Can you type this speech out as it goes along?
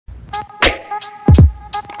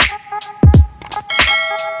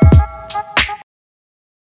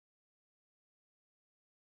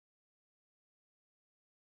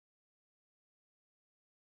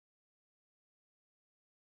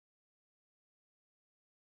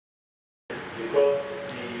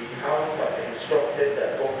wanted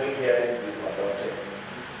that public hearing to be conducted.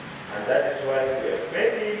 And that is why we have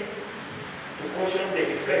maybe to caution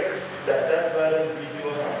the effects that that violent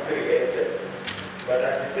video have created. But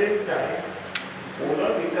at the same time, we will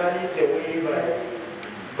not be carried away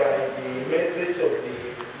by the message of the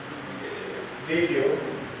video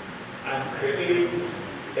and create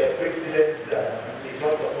a precedent that is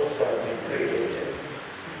not supposed to have been created.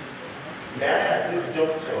 May I at this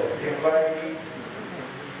juncture invite,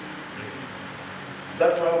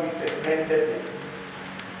 that's why we segmented it.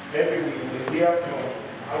 Maybe we will hear from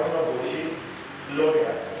Haruna Goshit,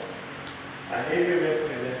 lawyer, and he will make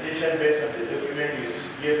presentation based on the document you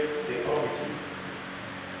gave the committee.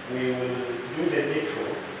 We will do the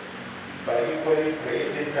needful by equally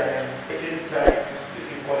creating time to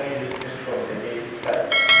equally listen from the Navy side.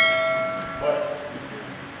 But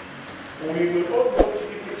we will all go to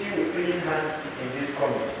equity with clean hands in this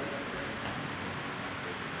committee.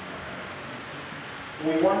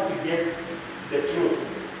 We want to get the truth.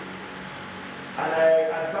 And I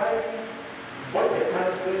advise both the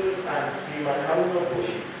council and Seaman Haruna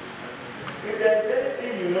Goshit, if there is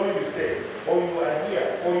anything you say, or you are here,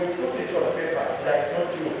 or you put it on paper that is not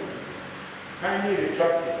true, kindly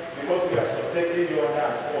retract it, because we are subjecting you under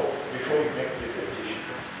an oath before you make the petition.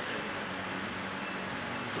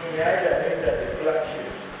 So may I direct that the clerkship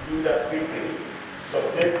do that quickly,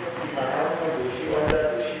 subject Seaman Haruna Goshit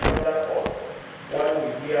under oath, while we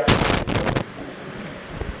hear from the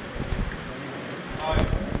I,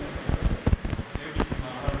 Navy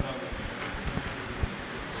Seaman Haruna Goshit,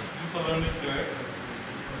 do solemnly swear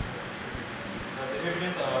that the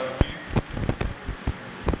evidence I have given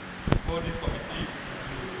before this committee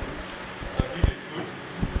shall be the truth,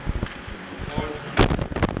 the whole truth,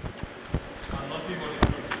 and nothing but the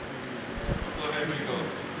truth. So help me God.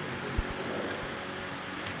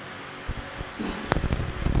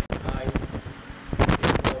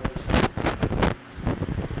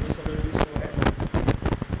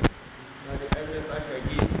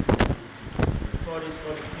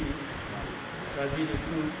 Shall be the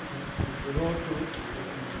truth, the whole truth,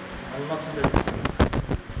 and nothing but the truth.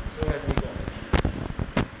 So help me God.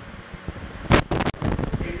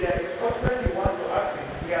 If there is question you want to ask him,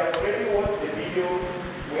 we have already watched the video,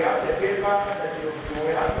 we have the paper, and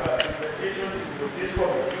we have a presentation to this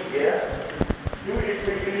committee here. Do it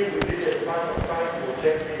quickly within the span of 5 to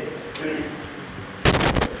 10 minutes, please.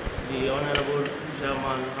 The Honorable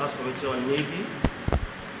Chairman, House Committee on Navy,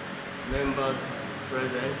 members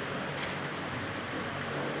present,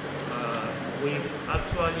 we've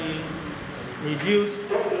actually reduced.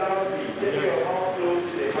 Talk loudly, take your mouth close to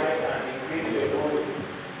the mic and increase your volume.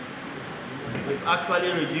 We've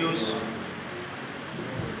actually reduced.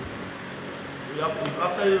 We've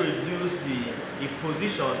actually reduced the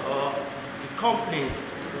position or the complaints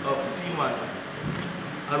of Seaman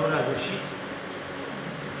Haruna Goshit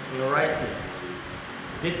in writing,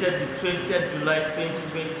 dated the 20th July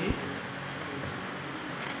 2020,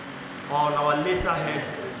 on our letterhead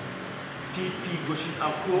PP Goshit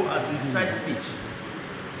and Co. as the first speech,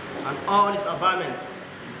 and all these amendments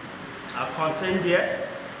are contained there.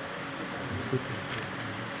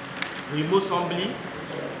 We most humbly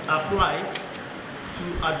apply to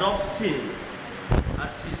adopt same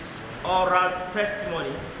as his oral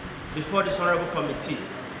testimony before this honorable committee.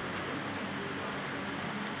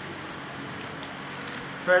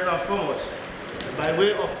 First and foremost, by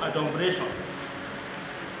way of adumbration,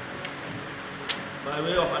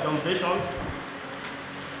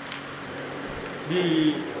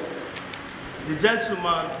 the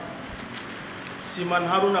gentleman Seaman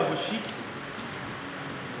Haruna Goshit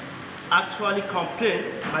actually complained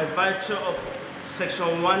by virtue of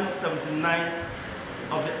Section 179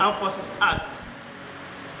 of the Armed Forces Act,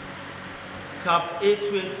 Cap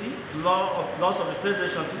 820, Laws of the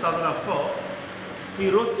Federation 2004. He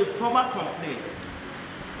wrote a formal complaint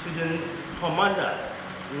to the Commander,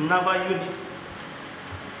 Naval Unit,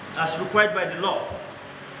 as required by the law,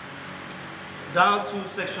 down to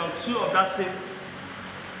Section 2 of that same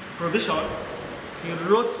provision. He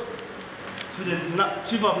wrote to the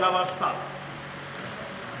Chief of Naval Staff.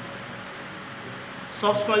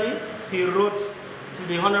 Subsequently, he wrote to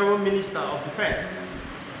the Honorable Minister of Defense.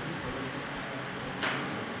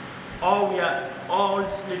 All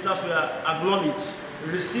these letters were acknowledged,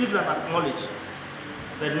 received and acknowledged,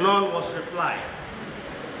 but none was replied.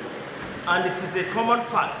 And it is a common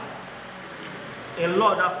fact in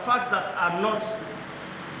law that facts that are not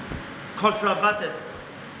controverted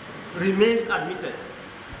remains admitted.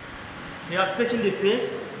 He has taken the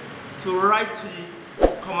pains to write to the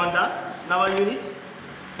Commander, Naval Unit,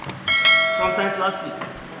 sometimes last week,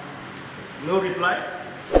 no reply.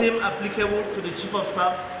 Same applicable to the Chief of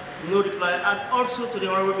Staff, no reply, and also to the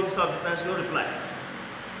Honorable Minister of Defense, no reply.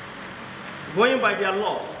 Going by their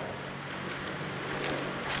laws,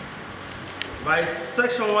 by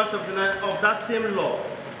Section 179 of that same law,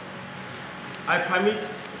 I permit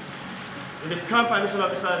the camp permission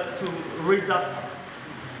officers to read that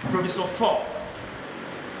provision 4.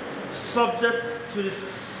 Subject to the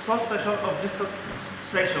subsection of this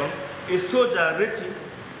section, a soldier rating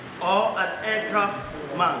or an aircraft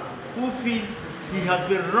man who feels he has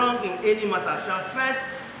been wrong in any matter shall first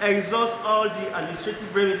exhaust all the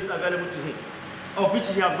administrative remedies available to him, of which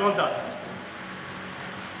he has done that.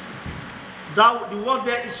 The word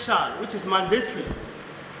there is shall, which is mandatory.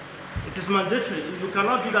 It is mandatory. You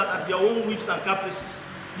cannot do that at your own whims and caprices.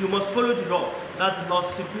 You must follow the law. That's the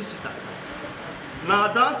law's simplicity.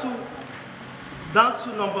 Now down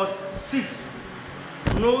to number 6.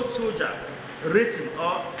 No soldier, rating,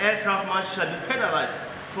 or aircraft man shall be penalized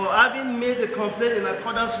for having made a complaint in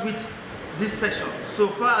accordance with this section, so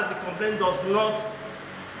far as the complaint does not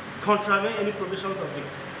contravene any provisions of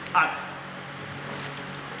the Act.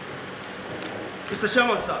 Mr.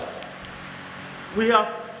 Chairman, sir, we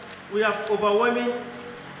have overwhelming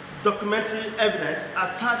documentary evidence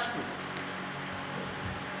attached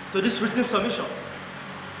to this written submission,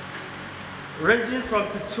 ranging from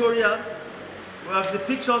pictorial. We have the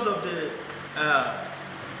pictures of the,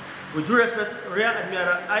 with due respect, Rear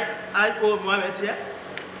Admiral I.O Mohammed here,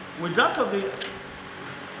 with that of the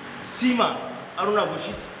Seaman Haruna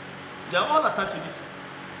Goshit. They are all attached to this,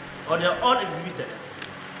 or they are all exhibited.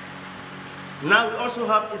 Now we also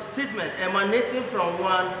have a statement emanating from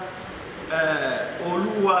one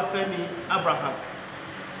Oluwafemi Abraham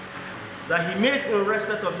that he made in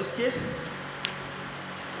respect of this case.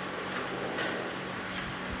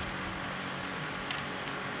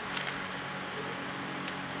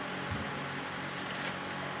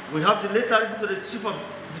 We have the letter written to the Chief of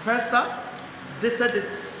Defense Staff, dated the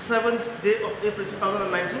 7th day of April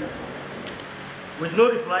 2019, with no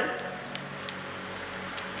reply.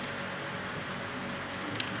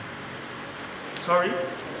 Sorry.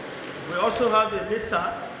 We also have a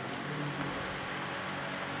letter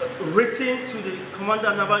written to the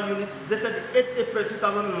Commander Naval Unit, dated the 8th April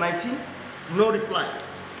 2019, no reply.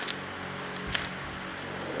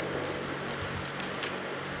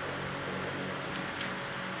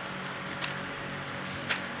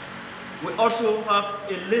 We also have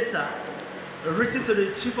a letter written to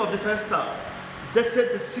the Chief of Defense Staff,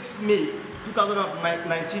 dated the 6th May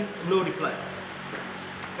 2019, no reply.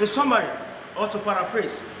 In summary, or to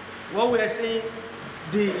paraphrase, what we are saying,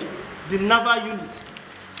 the Naval Unit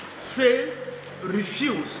failed,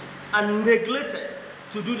 refused, and neglected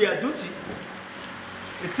to do their duty.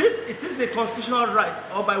 It is the constitutional right,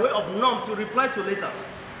 or by way of norm, to reply to letters.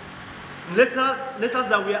 Letters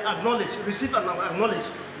that were acknowledged, received and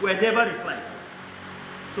acknowledged, were never replied.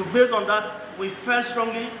 So based on that, we felt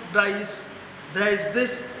strongly there is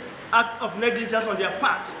this act of negligence on their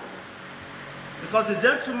part, because the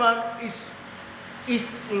gentleman is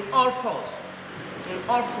in all force,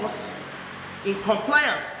 in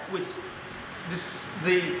compliance with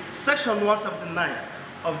the Section 179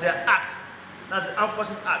 of their Act, that's the Armed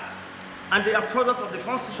Forces Act, and they are product of the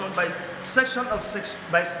Constitution by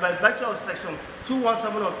virtue of Section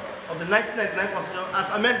 217 of the 1999 Constitution as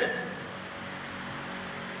amended.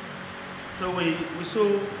 So we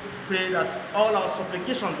so pray that all our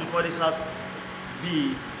supplications before this House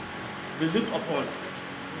be looked upon.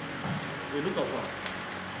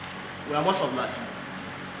 We are most obliged.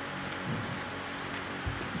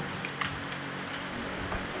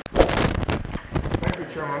 Thank you,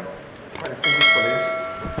 Chairman. My distinguished colleagues.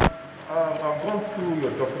 I've gone through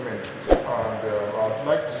your document and I'd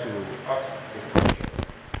like to ask a question.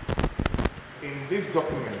 In this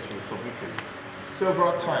document you submitted,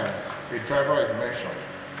 several times the driver is mentioned,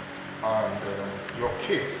 and your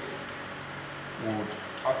case would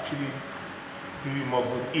actually do you more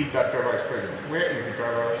good if that driver is present. Where is the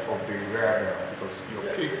driver of the Rear Admiral? Because your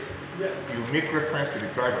case, you make reference to the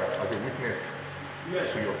driver as a witness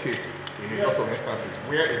to your case in a lot of instances.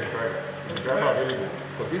 Where is the driver? Is the driver available?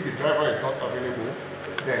 Because if the driver is not available,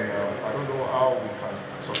 then I don't know how we can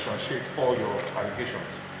substantiate all your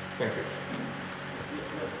allegations. Thank you.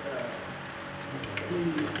 The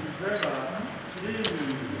driver, today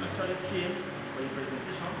we actually came for the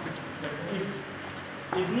presentation.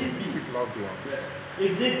 If need be,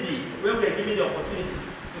 if need be, when we are given the opportunity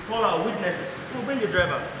to call our witnesses, we'll bring the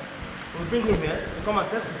driver. We'll bring him here to come and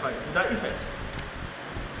testify to that effect.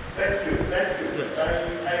 Thank you. Yes.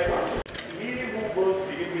 I want he who goes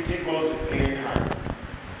to equity goes with clean hands.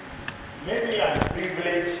 Maybe I'm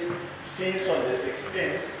privileged since on the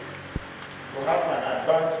 16th, to have an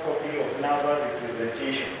advance copy of naval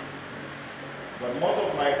representation. But most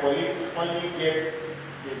of my colleagues only get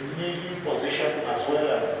the Navy position as well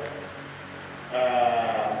as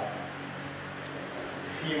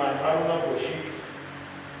Seaman Haruna Goshit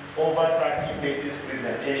over 30 pages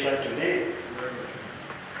presentation today.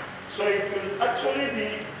 So it will actually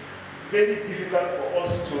be very difficult for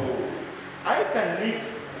us to, I can lead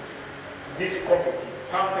this committee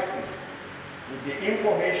perfectly with the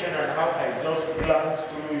information and how I just glanced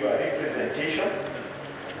through your representation,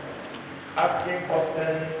 asking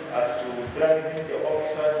questions as to driving the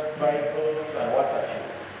officers' Bibles and what have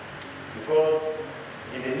you. Because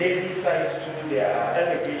in the Navy side too, there are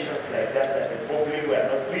allegations like that the public were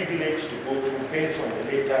not privileged to go through based on the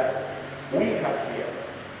data we have here.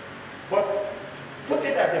 But put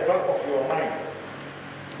it at the back of your mind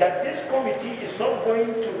that this committee is not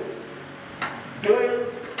going to delve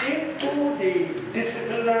into the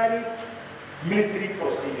disciplinary military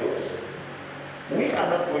procedures. We are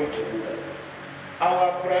not going to do that.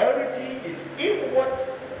 Our priority is, if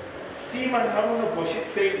what Seaman Haruna Goshit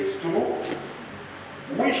said is true,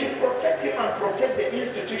 we should protect him and protect the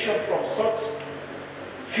institution from such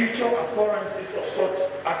future occurrences of such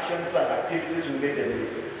actions and activities within the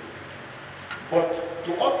military. But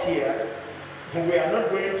to us here, we are not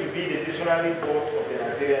going to be the disciplinary board of the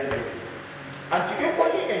Nigerian Navy. And to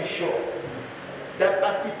equally ensure that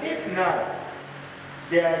as it is now,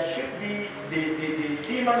 there should be the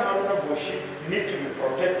Seaman Haruna Goshit need to be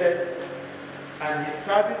protected, and his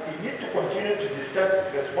service, he need to continue to discharge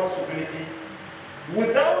his responsibility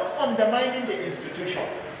without undermining the institution.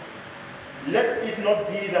 Let it not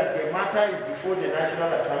be that the matter is before the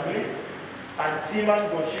National Assembly and Seaman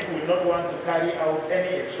Goshit will not want to carry out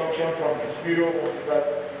any instruction from his bureau officers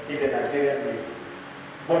in the Nigerian Navy.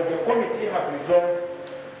 But the committee have resolved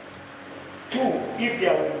to, if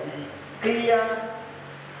there will be clear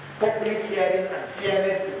public hearing and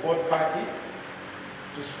fairness to both parties,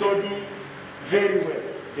 to study very well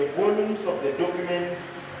the volumes of the documents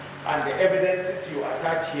and the evidences you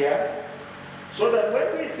attach here, so that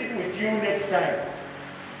when we sit with you next time,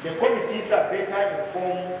 the committees are better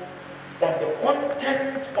informed on the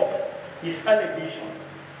content of his allegations.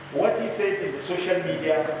 What he said in the social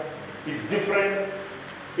media is different.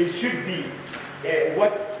 It should be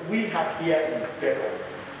what we have here in paper.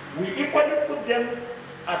 We equally put them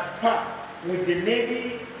at par with the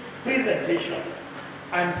Navy presentation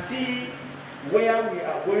and see where we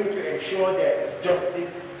are going to ensure there is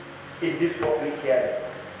justice in this public hearing.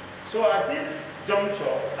 So at this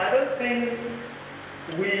juncture, I don't think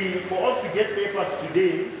for us to get papers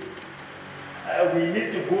today, we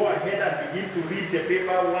need to go ahead and begin to read the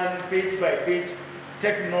paper one page by page,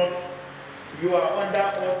 take notes. You are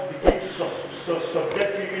under oath, begin to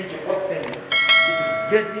subject you into questioning. It is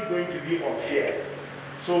greatly going to be unfair.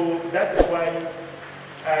 So that is why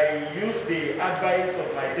I use the advice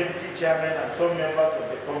of my deputy chairman and some members of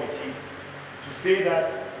the committee to say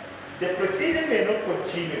that the proceeding may not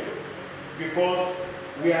continue because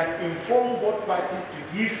we have informed both parties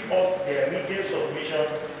to give us their written submission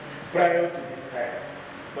prior to this time.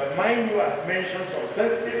 But mind you, I've mentioned some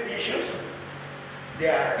sensitive issues.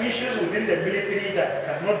 There are issues within the military that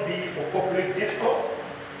cannot be for public discourse.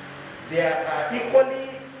 There are equally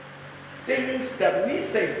things that we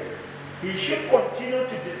said he should continue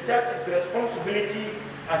to discharge his responsibility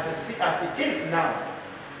as it is now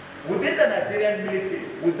within the Nigerian military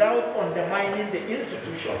without undermining the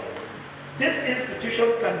institution. This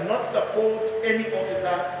institution cannot support any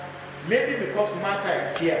officer, maybe because matter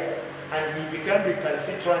is here and he became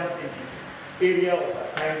recalcitrant in his area of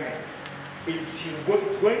assignment. It's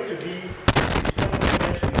going to be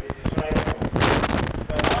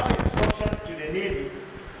but our instruction to the Navy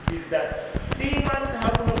is that Seaman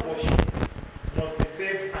Haruna Goshit must be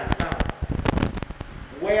safe and sound.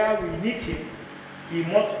 Where we need him, he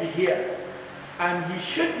must be here. And he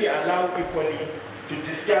should be allowed equally to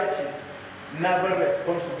discharge his naval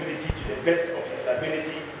responsibility to the best of his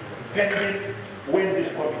ability, pending when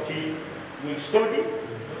this committee will study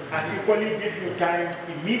and equally give you time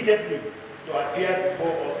immediately to appear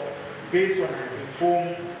before us based on an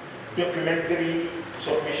informed documentary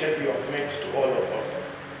submission you have made to all of us.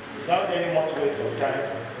 Without any much waste of time,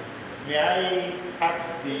 may I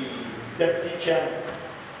ask the Deputy Chairman,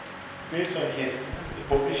 based on his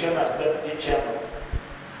position as Deputy Chairman,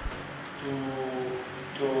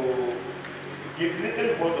 to give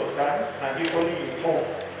little vote of thanks and equally inform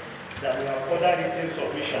that we have other written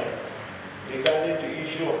submission regarding the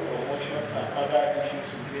issue of promotions and other issues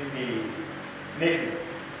within the Navy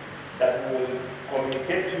that will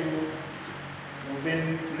communicate to you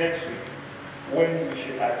within next week when we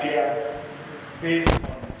should appear based on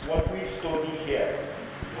what we study here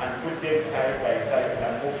and put them side by side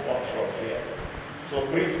and move on from here. So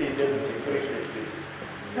briefly, Deputy, briefly, please.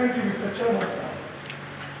 Thank you, Mr. Chairman, sir.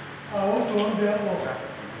 I want to, on behalf of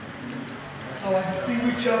our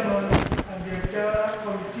distinguished chairman and the entire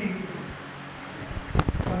committee,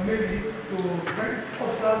 and maybe to thank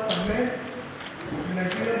officers and men of the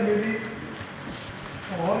Nigerian Navy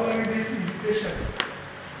for honoring this invitation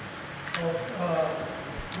of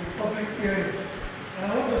the public hearing.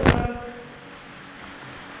 And I want to thank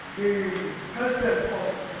the concept of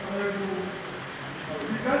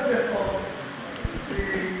the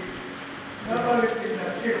Naval in the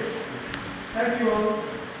case. Thank you all.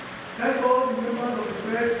 Thank all the members of the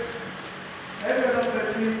press, every other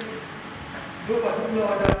person, no particular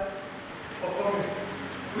order for coming.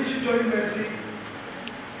 We should join mercy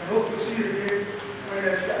and hope to see you again when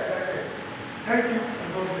next we are gathered. Thank you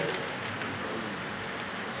and God bless.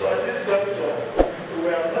 So at this juncture, we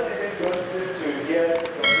are not even going to hear from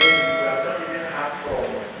them. We have not even heard from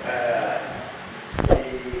the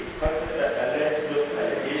person that alleged those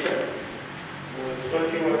allegations, who is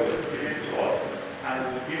talking what was given to us, and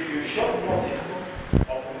will give you short notice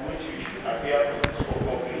of which you should appear for this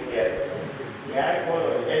public hearing. May I call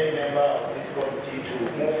on any member of this committee to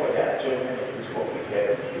move for the adjournment of this public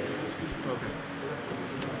hearing, please? Okay.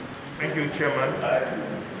 Thank you, Chairman.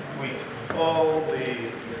 With all the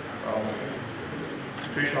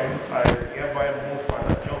situation, I hereby move for an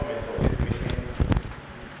adjournment of this meeting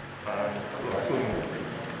and so move.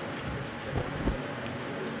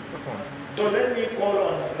 So let me call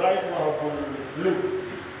on Right Honorable Luke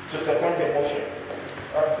to second the motion.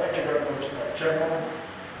 Thank you very much, Chairman.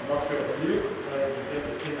 I'm not afraid of Luke,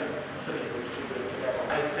 Executive and Senate.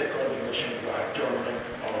 I second the motion for adjournment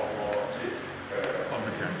of this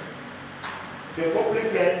committee. The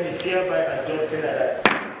public hearing is hereby adjourned at